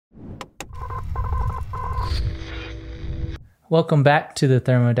Welcome back to the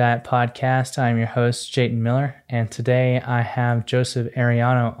Thermodiet Podcast. I'm your host, Jayton Miller, and today I have Joseph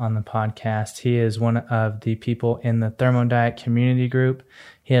Ariano on the podcast. He is one of the people in the Thermodiet community group.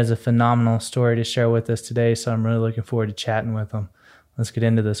 He has a phenomenal story to share with us today, so I'm really looking forward to chatting with him. Let's get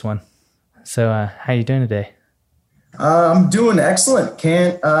into this one. So, how you doing today? I'm doing excellent.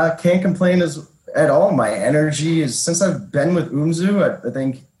 Can't complain at all. My energy is, since I've been with Umzu, I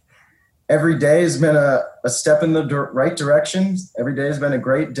think every day has been a step in the right direction. Every day has been a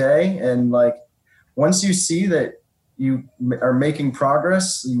great day. And like, once you see that you are making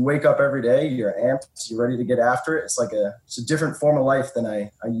progress, you wake up every day, you're amped, you're ready to get after it. It's a different form of life than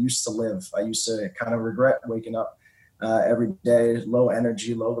I used to live. I used to kind of regret waking up every day, low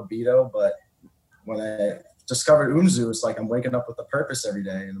energy, low libido. But when I discovered Umzu, it's like I'm waking up with a purpose every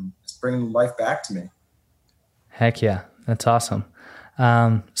day, and it's bringing life back to me. Heck yeah, that's awesome.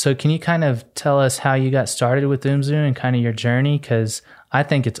 So can you kind of tell us how you got started with Umzu and kind of your journey? Because I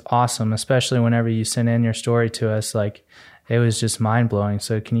think it's awesome, especially whenever you send in your story to us. Like, it was just mind-blowing.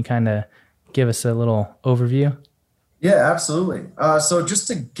 So can you kind of give us a little overview? Yeah, absolutely. So just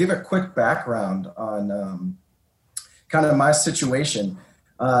to give a quick background on kind of my situation,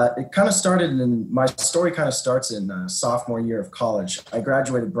 it kind of started my story kind of starts in sophomore year of college. I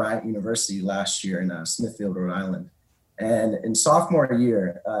graduated Bryant University last year in Smithfield, Rhode Island. And in sophomore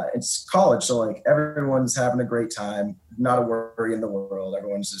year, it's college, so like everyone's having a great time, not a worry in the world.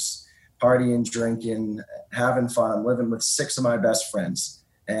 Everyone's just partying, drinking, having fun. I'm living with 6 of my best friends.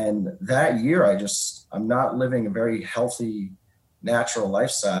 And that year, I'm not living a very healthy, natural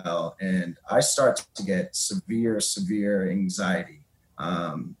lifestyle. And I start to get severe anxiety.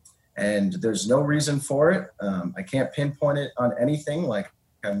 And there's no reason for it. I can't pinpoint it on anything. Like,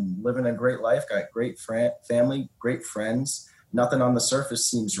 I'm living a great life, got great family, great friends. Nothing on the surface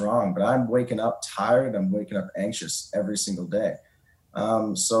seems wrong, but I'm waking up tired. I'm waking up anxious every single day.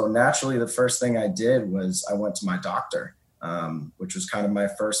 So naturally, the first thing I did was I went to my doctor, which was kind of my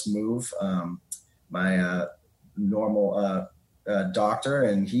first move. My normal doctor,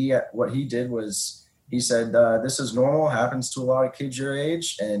 and what he did was he said, this is normal, happens to a lot of kids your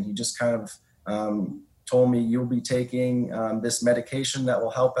age. And he just kind of told me, you'll be taking this medication that will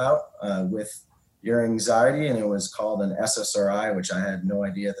help out with your anxiety. And it was called an SSRI, which I had no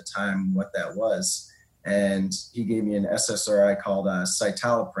idea at the time what that was. And he gave me an SSRI called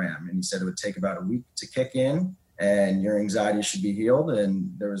citalopram. And he said it would take about a week to kick in and your anxiety should be healed.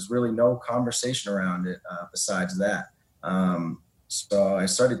 And there was really no conversation around it besides that. So I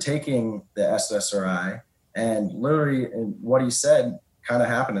started taking the SSRI, and literally what he said kind of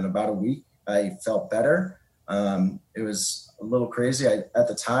happened in about a week. I felt better. It was a little crazy. At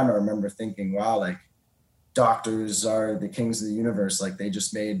the time, I remember thinking, wow, like, doctors are the kings of the universe. Like, they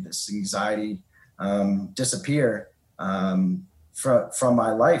just made this anxiety disappear from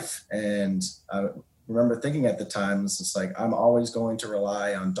my life. And I remember thinking at the time, it's just like, I'm always going to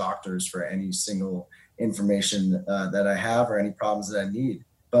rely on doctors for any single information that I have or any problems that I need.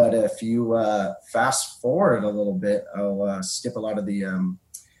 But if you fast forward a little bit, I'll skip a lot of the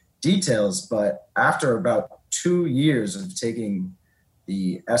details, but after about 2 years of taking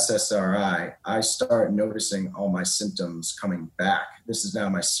the SSRI, I start noticing all my symptoms coming back. This is now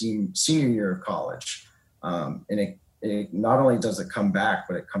my senior year of college. And it not only does it come back,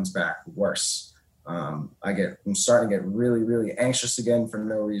 but it comes back worse. I'm starting to get really anxious again for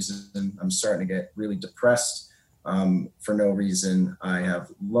no reason. I'm starting to get really depressed for no reason. I have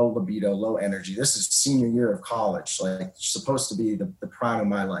low libido, low energy. This is senior year of college, like supposed to be the prime of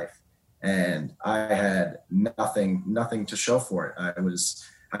my life. And I had nothing to show for it.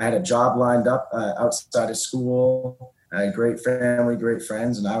 I had a job lined up outside of school. I had great family, great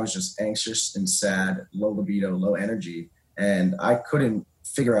friends, and I was just anxious and sad, low libido, low energy. And I couldn't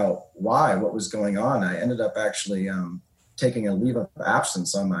figure out what was going on. I ended up actually taking a leave of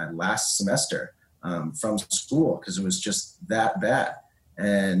absence on my last semester from school because it was just that bad.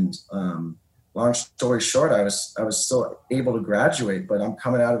 And long story short, I was still able to graduate, but I'm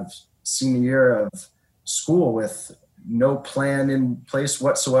coming out of senior year of school with no plan in place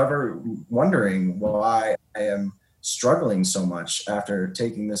whatsoever, wondering why I am struggling so much after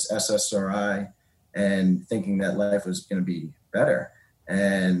taking this SSRI and thinking that life was going to be better.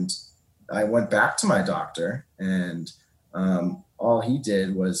 And I went back to my doctor, and all he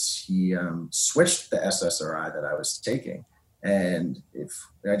did was he switched the SSRI that I was taking. And if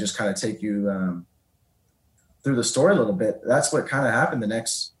I just kind of take you through the story a little bit, that's what kind of happened. The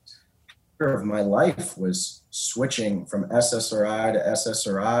next year of my life was switching from SSRI to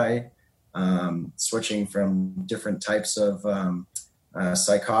SSRI, switching from different types of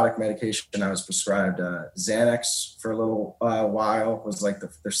psychotic medication. I was prescribed Xanax for a little while, was like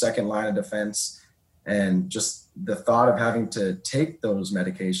their second line of defense. And just the thought of having to take those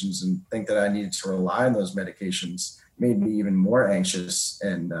medications and think that I needed to rely on those medications made me even more anxious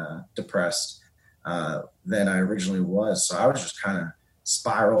and depressed than I originally was. So I was just kind of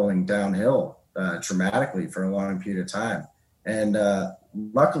spiraling downhill dramatically for a long period of time. And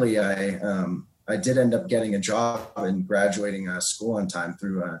luckily, I did end up getting a job and graduating school on time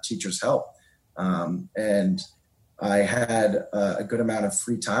through teachers' help. And I had a good amount of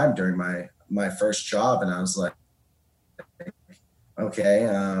free time during my first job. And I was like, okay,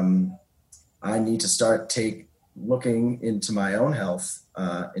 I need to start looking into my own health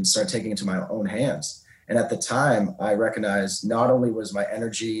and start taking it into my own hands. And at the time, I recognized not only was my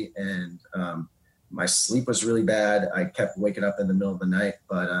energy and my sleep was really bad, I kept waking up in the middle of the night,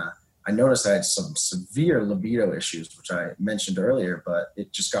 but I noticed I had some severe libido issues, which I mentioned earlier, but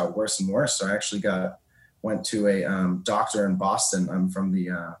it just got worse and worse. So I actually went to a doctor in Boston. I'm from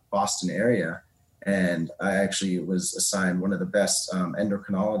the Boston area, and I actually was assigned one of the best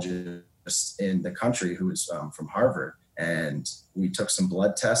endocrinologists in the country, who was from Harvard. And we took some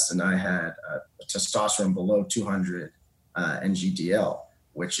blood tests, and I had testosterone below 200 NGDL,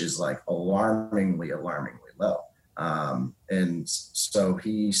 which is like alarmingly low. And so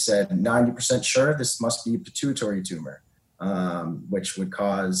he said, 90% sure this must be a pituitary tumor, which would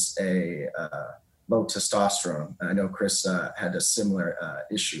cause a low testosterone. I know Chris had a similar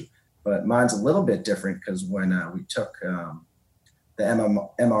issue, but mine's a little bit different because when we took the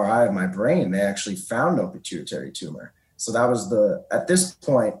MRI of my brain, they actually found no pituitary tumor. So that was at this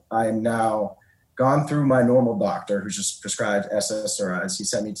point, I am now gone through my normal doctor who's just prescribed SSRIs. He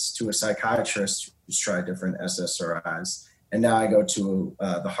sent me to a psychiatrist who's tried different SSRIs. And now I go to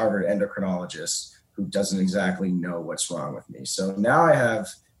the Harvard endocrinologist who doesn't exactly know what's wrong with me. So now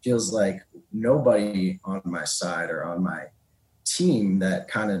feels like nobody on my side or on my team that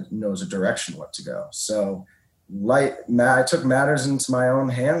kind of knows a direction what to go. So I took matters into my own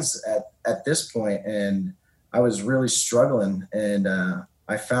hands at this point, and I was really struggling. And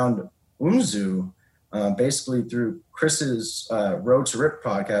I found Umzu basically through Chris's Road to Rip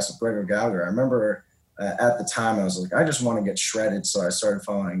podcast with Gregor Gallagher. I remember at the time I was like, I just want to get shredded. So I started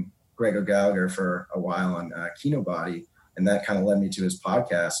following Gregor Gallagher for a while on Kinobody. And that kind of led me to his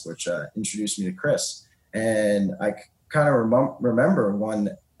podcast, which introduced me to Chris. And I kind of remember one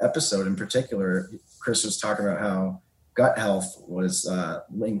episode in particular, Chris was talking about how gut health was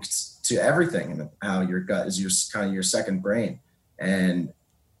linked to everything, and how your gut is your second brain. And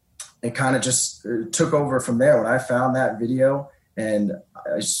it kind of just took over from there. When I found that video and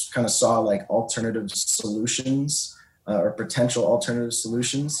I just kind of saw like alternative solutions or potential alternative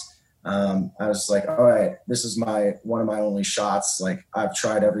solutions, I was like, all right, this is one of my only shots. Like, I've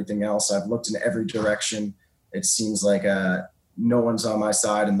tried everything else. I've looked in every direction. It seems like no one's on my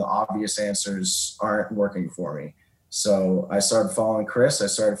side, and the obvious answers aren't working for me. So I started following Chris. I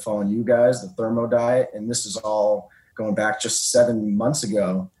started following you guys, the Thermo Diet, and this is all going back just 7 months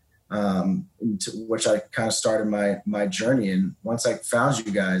ago, which I kind of started my journey. And once I found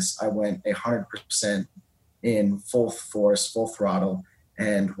you guys, I went 100% in full force, full throttle.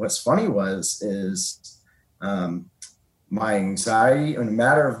 And what's funny is my anxiety, in a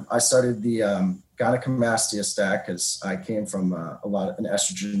matter of, I started the gynecomastia stack because I came from an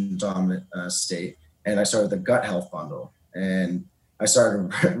estrogen dominant state, and I started the gut health bundle, and I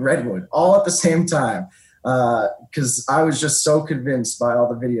started Redwood all at the same time because I was just so convinced by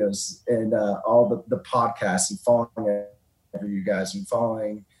all the videos and all the podcasts, and following you guys and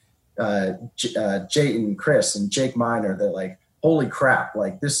following Jayton, Chris, and Jake Miner, that like, holy crap,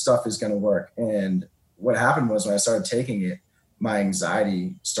 like this stuff is going to work. And what happened was when I started taking it, my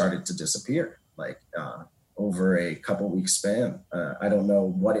anxiety started to disappear, like over a couple weeks span. I don't know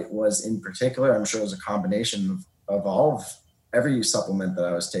what it was in particular. I'm sure it was a combination of every supplement that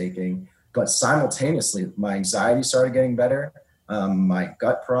I was taking, but simultaneously my anxiety started getting better. My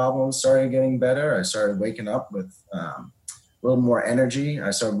gut problems started getting better. I started waking up with a little more energy.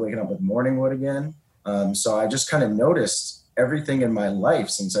 I started waking up with morning wood again. So I just kind of noticed everything in my life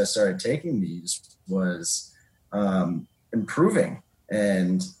since I started taking these was improving.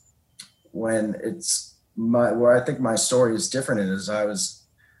 And when where I think my story is different is I was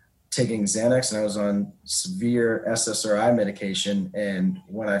taking Xanax and I was on severe SSRI medication. And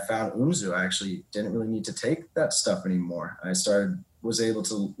when I found Umzu, I actually didn't really need to take that stuff anymore. I was able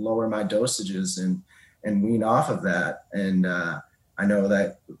to lower my dosages and wean off of that. And I know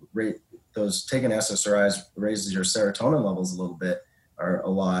that those taking SSRIs raises your serotonin levels a little bit, a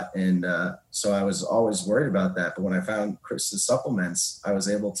lot. And so I was always worried about that. But when I found Chris's supplements, I was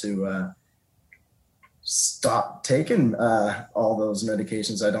able to stop taking all those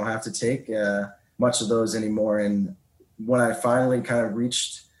medications. I don't have to take much of those anymore. And when I finally kind of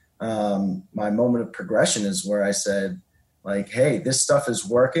reached my moment of progression is where I said, like, hey, this stuff is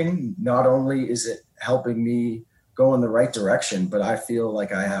working. Not only is it helping me go in the right direction, but I feel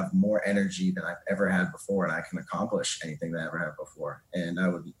like I have more energy than I've ever had before, and I can accomplish anything that I ever had before. And I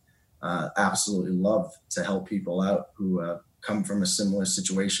would absolutely love to help people out who come from a similar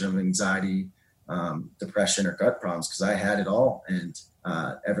situation of anxiety, depression, or gut problems, because I had it all. And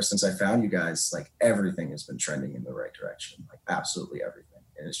ever since I found you guys, like, everything has been trending in the right direction, like absolutely everything.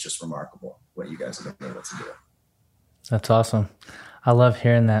 And it's just remarkable what you guys have been able to do. That's awesome. I love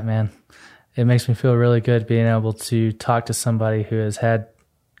hearing that, man. It makes me feel really good being able to talk to somebody who has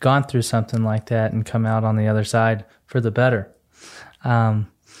gone through something like that and come out on the other side for the better.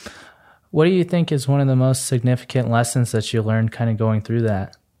 What do you think is one of the most significant lessons that you learned kind of going through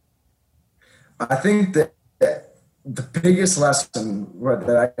that? I think that the biggest lesson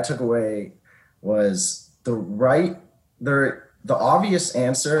that I took away was the obvious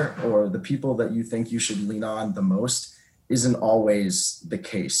answer, or the people that you think you should lean on the most, isn't always the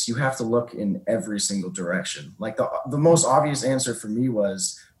case. You have to look in every single direction. Like the most obvious answer for me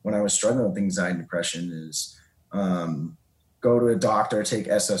was, when I was struggling with anxiety and depression, is go to a doctor, take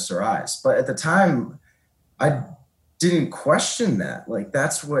SSRIs. But at the time, I didn't question that. Like,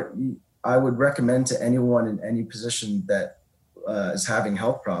 that's what I would recommend to anyone in any position that is having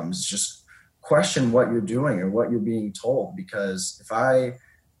health problems. Just question what you're doing or what you're being told, because if I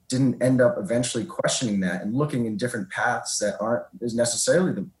didn't end up eventually questioning that and looking in different paths that aren't as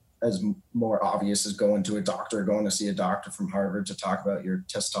necessarily as more obvious as going to a doctor, going to see a doctor from Harvard to talk about your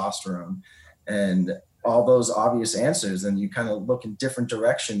testosterone and all those obvious answers, then you kind of look in different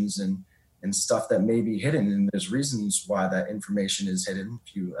directions and stuff that may be hidden. And there's reasons why that information is hidden.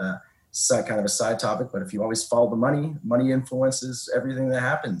 If you kind of a side topic, but if you always follow the money influences everything that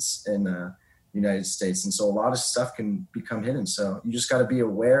happens in the United States. And so a lot of stuff can become hidden. So you just got to be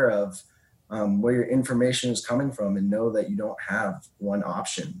aware of where your information is coming from, and know that you don't have one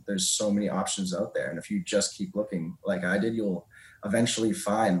option. There's so many options out there. And if you just keep looking like I did, you'll eventually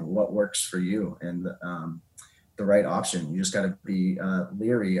find what works for you and the right option. You just got to be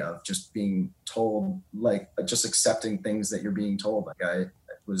leery of just being told, like just accepting things that you're being told. Like I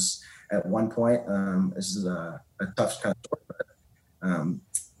was at one point, this is a tough kind of story, but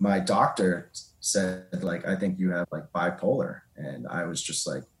my doctor said, like, I think you have like bipolar. And I was just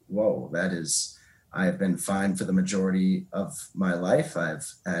like, whoa, I've been fine for the majority of my life. I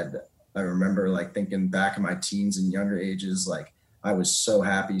remember like thinking back in my teens and younger ages, like I was so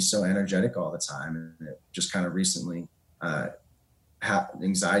happy, so energetic all the time. And it just kind of recently,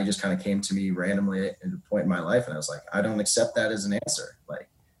 anxiety just kind of came to me randomly at a point in my life. And I was like, I don't accept that as an answer. Like,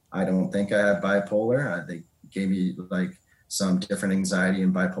 I don't think I have bipolar. They gave me like some different anxiety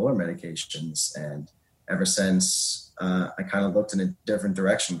and bipolar medications. And ever since, I kind of looked in a different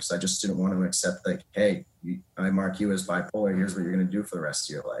direction, because I just didn't want to accept like, hey, I mark you as bipolar. Here's what you're going to do for the rest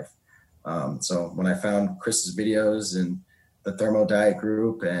of your life. So when I found Chris's videos and the Thermo Diet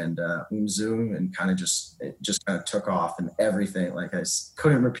group and Zoom, and it just kind of took off, and everything, like I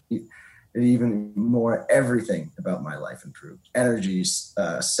couldn't repeat it even more. Everything about my life improved. Energy,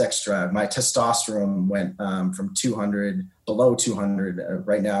 sex drive. My testosterone went from 200, below 200,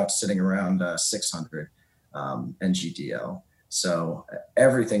 right now it's sitting around 600 NGDL. So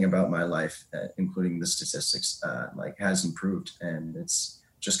everything about my life, including the statistics, like has improved, and it's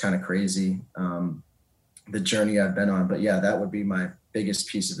just kind of crazy, the journey I've been on. But yeah, that would be my biggest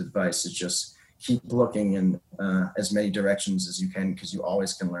piece of advice, is just keep looking in as many directions as you can, because you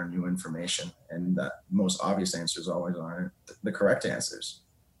always can learn new information, and the most obvious answers always aren't the correct answers.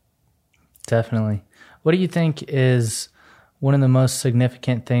 Definitely. What do you think is one of the most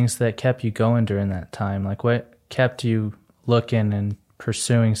significant things that kept you going during that time? Like, what kept you looking and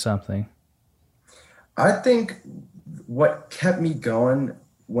pursuing something? I think what kept me going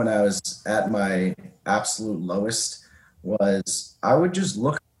when I was at my absolute lowest was I would just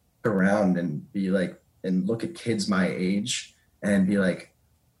look around and be like, and look at kids my age and be like,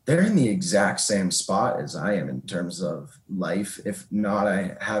 they're in the exact same spot as I am in terms of life. If not,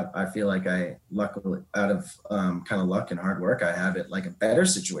 I feel like I, luckily, out of kind of luck and hard work, I have it like a better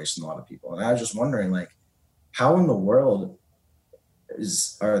situation than a lot of people. And I was just wondering, like, how in the world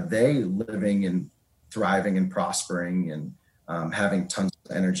are they living and thriving and prospering and having tons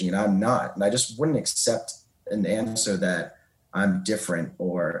of energy, and I'm not? And I just wouldn't accept an answer that I'm different,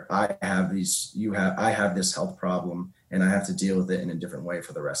 or I have this health problem and I have to deal with it in a different way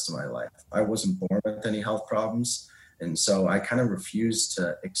for the rest of my life. I wasn't born with any health problems. And so I kind of refused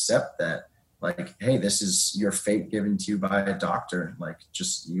to accept that, like, hey, this is your fate given to you by a doctor. Like,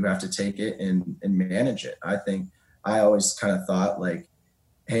 just, you have to take it and manage it. I always kind of thought, like,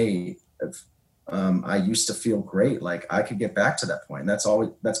 hey, if, I used to feel great. Like, I could get back to that point. And that's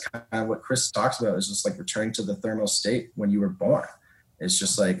kind of what Chris talks about, is just like returning to the thermal state when you were born. It's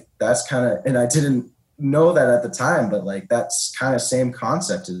just like, that's kind of, and I didn't know that at the time, but like, that's kind of same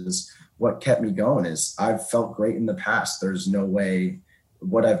concept is what kept me going. Is I've felt great in the past. There's no way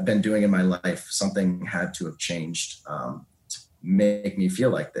what I've been doing in my life, something had to have changed to make me feel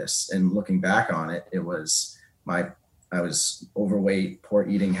like this. And looking back on it, it was I was overweight, poor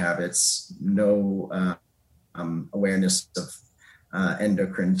eating habits, no awareness of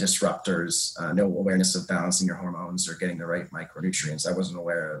endocrine disruptors, no awareness of balancing your hormones or getting the right micronutrients. I wasn't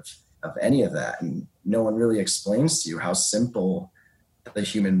aware of any of that. And no one really explains to you how simple the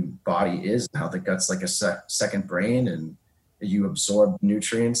human body is, how the gut's like a second brain, and you absorb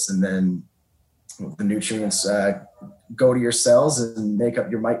nutrients, and then the nutrients go to your cells and make up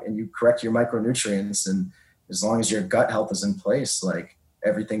and you correct your micronutrients. And as long as your gut health is in place, like,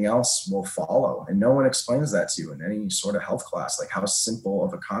 everything else will follow. And no one explains that to you in any sort of health class, like how simple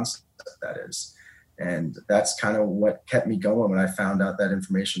of a concept that is. And that's kind of what kept me going when I found out that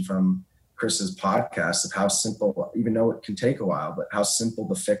information from Chris's podcast, of how simple, even though it can take a while, but how simple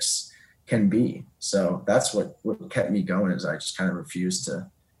the fix can be. So that's what kept me going, is I just kind of refused to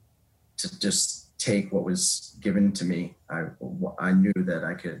just take what was given to me. I knew that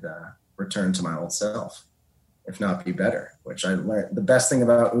I could return to my old self, if not be better, which I learned. The best thing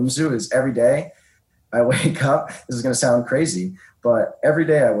about Umzu is every day I wake up, this is going to sound crazy, but every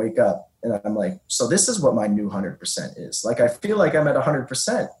day I wake up and I'm like, so this is what my new 100% is. Like, I feel like I'm at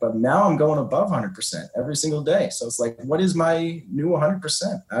 100%, but now I'm going above 100% every single day. So it's like, what is my new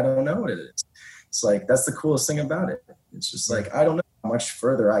 100%? I don't know what it is. It's like, that's the coolest thing about it. It's just like, I don't know how much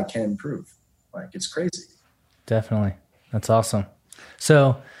further I can improve. Like, it's crazy. Definitely. That's awesome.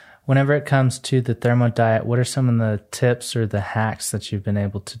 So whenever it comes to the thermo diet, what are some of the tips or the hacks that you've been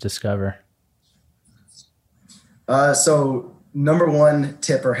able to discover? So number one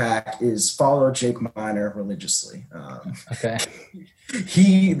tip or hack is follow Jake Miner religiously. Okay.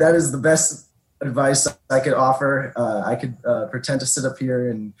 That is the best advice I could offer. I could pretend to sit up here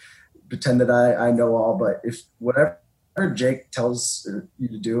and pretend that I know all, but if whatever Jake tells you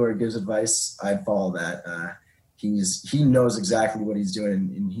to do or gives advice, I'd follow that. He knows exactly what he's doing,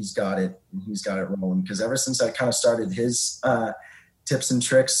 and he's got it rolling. Because ever since I kind of started his tips and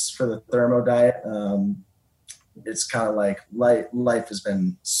tricks for the thermo diet, it's kind of like life has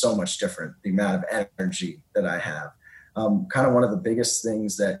been so much different. The amount of energy that I have, kind of one of the biggest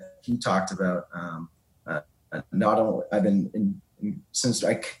things that he talked about. Not only I've been since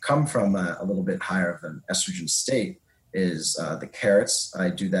I come from a little bit higher of an estrogen state, is the carrots. I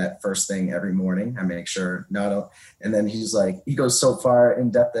do that first thing every morning. I make sure and then he goes so far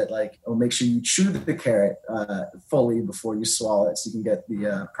in depth that, like, oh, make sure you chew the carrot fully before you swallow it, so you can get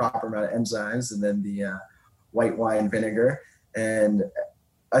the proper amount of enzymes, and then the white wine vinegar. And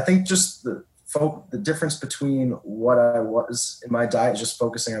I think just the difference between what I was in my diet is just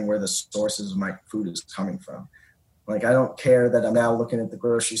focusing on where the sources of my food is coming from. Like, I don't care that I'm now looking at the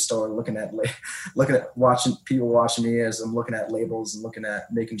grocery store, looking at watching people watching me as I'm looking at labels and looking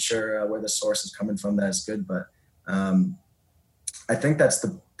at making sure where the source is coming from, that is good. But I think that's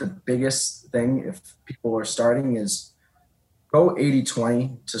the biggest thing if people are starting, is go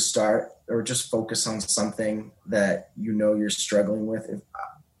 80-20 to start, or just focus on something that you know you're struggling with.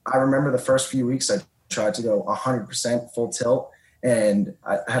 I remember the first few weeks I tried to go 100% full tilt, and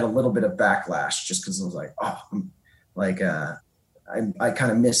I had a little bit of backlash just because I was like, I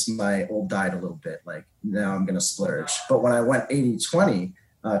kind of missed my old diet a little bit. Like, now I'm going to splurge. But when I went 80-20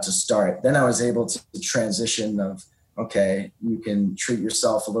 to start, then I was able to transition of, okay, you can treat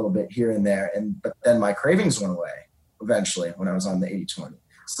yourself a little bit here and there. But then my cravings went away eventually when I was on the 80-20.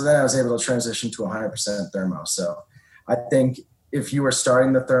 So then I was able to transition to 100% thermo. So I think if you are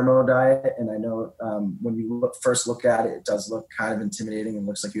starting the thermo diet, and I know when you first look at it, it does look kind of intimidating and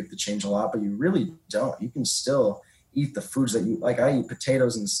looks like you have to change a lot, but you really don't. You can still eat the foods that you like. I eat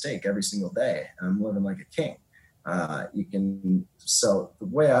potatoes and steak every single day. I'm living like a king. So the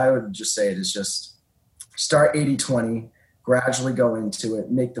way I would just say it is just start 80-20, gradually go into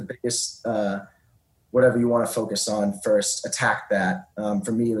it, make the biggest, whatever you want to focus on first, attack that.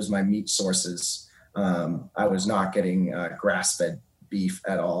 For me, it was my meat sources. I was not getting grass-fed beef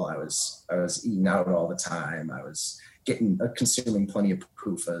at all. I was eating out all the time. I was consuming plenty of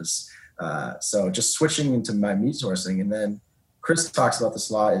PUFAs. So just switching into my meat sourcing. And then Chris talks about this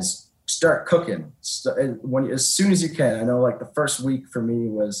a lot, is start cooking as soon as you can. I know like the first week for me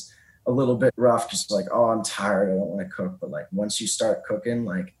was a little bit rough, just like, oh, I'm tired, I don't want to cook. But like once you start cooking,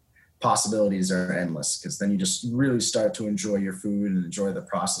 like possibilities are endless, because then you just really start to enjoy your food and enjoy the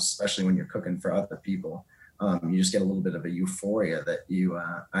process, especially when you're cooking for other people. You just get a little bit of a euphoria that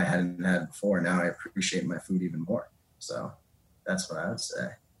I hadn't had before. Now I appreciate my food even more. So that's what I would say.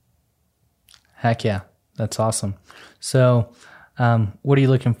 Heck yeah, that's awesome. So what are you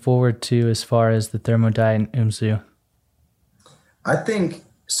looking forward to as far as the Thermo Diet and Umzu? I think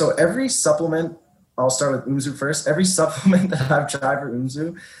so. Every supplement, I'll start with Umzu first. Every supplement that I've tried for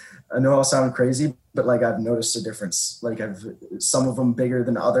Umzu, I know I'll sound crazy, but like I've noticed a difference. Like some of them bigger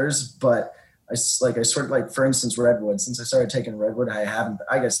than others, but I sort of like, for instance, Redwood. Since I started taking Redwood,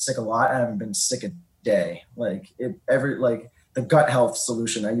 I get sick a lot. I haven't been sick a day. Like the gut health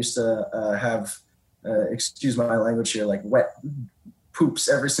solution. I used to have, excuse my language here, like wet poops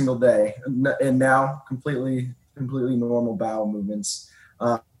every single day, and now completely normal bowel movements.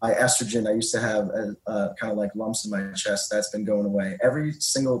 My estrogen, I used to have kind of like lumps in my chest. That's been going away. Every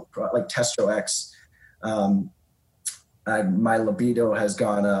single, like Testro X, my libido has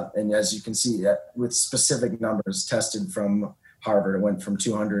gone up. And as you can see, with specific numbers tested from Harvard, it went from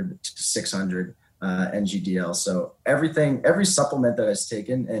 200 to 600 NGDL. So every supplement that I've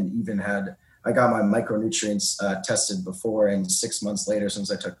taken, and even I got my micronutrients tested before, and 6 months later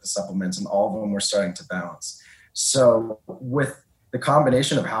since I took the supplements, and all of them were starting to balance. So with the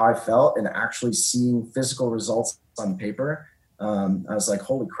combination of how I felt and actually seeing physical results on paper, I was like,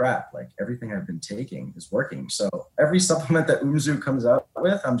 holy crap, like everything I've been taking is working. So every supplement that Umzu comes out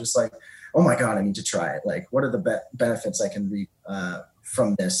with, I'm just like, oh my God, I need to try it. Like, what are the benefits I can reap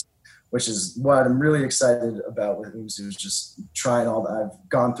from this? Which is what I'm really excited about with Umzu, is just trying all that. I've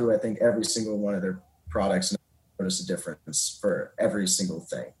gone through, I think, every single one of their products, and I've noticed a difference for every single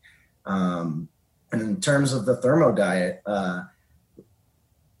thing. And in terms of the Thermo Diet,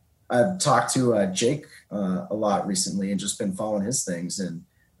 I've talked to Jake a lot recently and just been following his things. And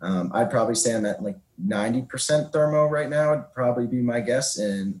I'd probably say I'm at like 90% Thermo right now, would probably be my guess.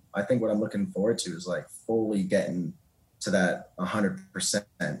 And I think what I'm looking forward to is like fully getting to that 100%.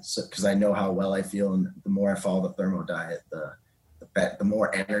 So, because I know how well I feel, and the more I follow the Thermo Diet, the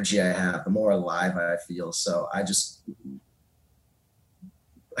more energy I have, the more alive I feel. So I guess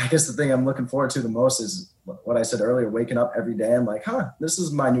the thing I'm looking forward to the most is what I said earlier, waking up every day. I'm like, this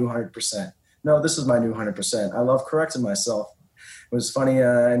is my new 100%. No, this is my new 100%. I love correcting myself. It was funny.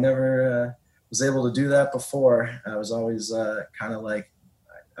 I never was able to do that before. I was always kind of like,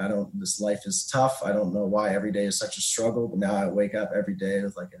 this life is tough. I don't know why every day is such a struggle, but now I wake up every day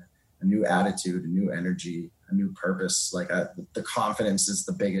with like a new attitude, a new energy, a new purpose. Like the confidence is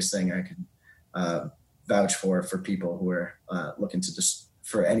the biggest thing I can vouch for people who are looking to just,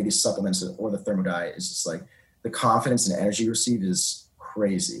 for any of these supplements or the Thermo Diet, is just like the confidence and energy you receive is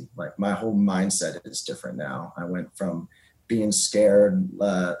crazy. Like my whole mindset is different now. I went from being scared,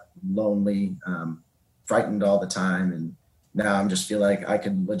 lonely, frightened all the time, and now I'm just feel like I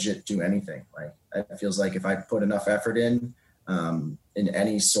could legit do anything. Like it feels like if I put enough effort in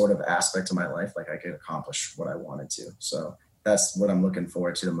any sort of aspect of my life, like I could accomplish what I wanted to. So that's what I'm looking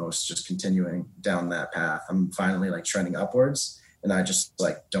forward to the most, just continuing down that path. I'm finally like trending upwards, and I just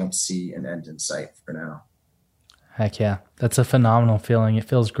like don't see an end in sight for now. Heck yeah. That's a phenomenal feeling. It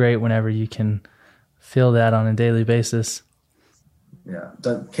feels great whenever you can feel that on a daily basis. Yeah.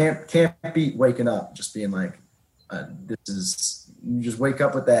 Can't beat waking up, just being like, you just wake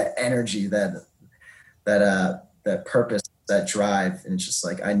up with that energy, that purpose, that drive. And it's just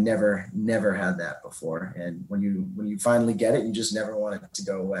like, I never had that before. And when you finally get it, you just never want it to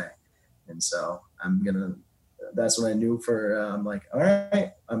go away. And so that's what I knew I'm like, all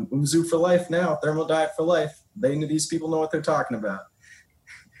right, I'm Umzu for life now, Thermo Diet for life. These people know what they're talking about.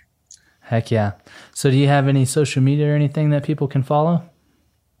 Heck yeah. So do you have any social media or anything that people can follow?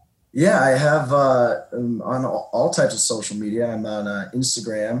 Yeah, I have on all types of social media. I'm on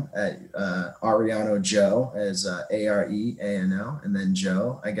Instagram at Ariano Joe, as Areano, and then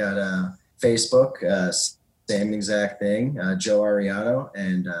Joe. I got Facebook, same exact thing, Joe Ariano,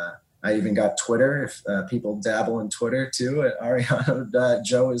 and I even got Twitter, if people dabble in Twitter too, at Ariano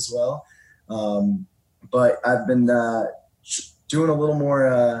Joe as well. But I've been doing a little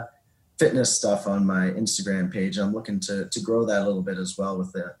more fitness stuff on my Instagram page. I'm looking to grow that a little bit as well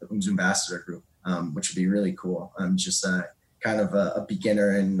with the Umzu Ambassador group, which would be really cool. I'm just kind of a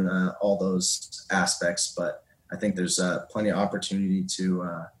beginner in all those aspects, but I think there's plenty of opportunity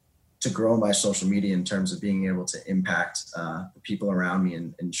to to grow my social media in terms of being able to impact the people around me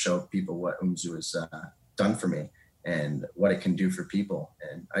and show people what Umzu has done for me and what it can do for people.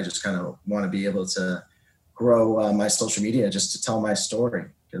 And I just kind of want to be able to grow my social media just to tell my story.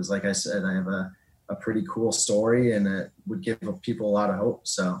 Because like I said, I have a pretty cool story and it would give people a lot of hope.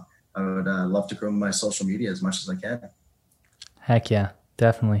 So I would love to grow my social media as much as I can. Heck yeah,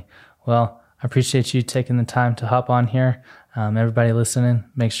 definitely. Well, I appreciate you taking the time to hop on here. Everybody listening,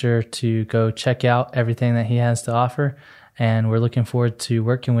 make sure to go check out everything that he has to offer. And we're looking forward to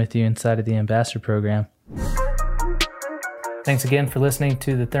working with you inside of the Ambassador Program. Thanks again for listening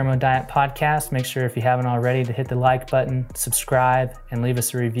to the Thermodiet Podcast. Make sure if you haven't already to hit the like button, subscribe, and leave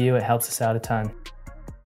us a review. It helps us out a ton.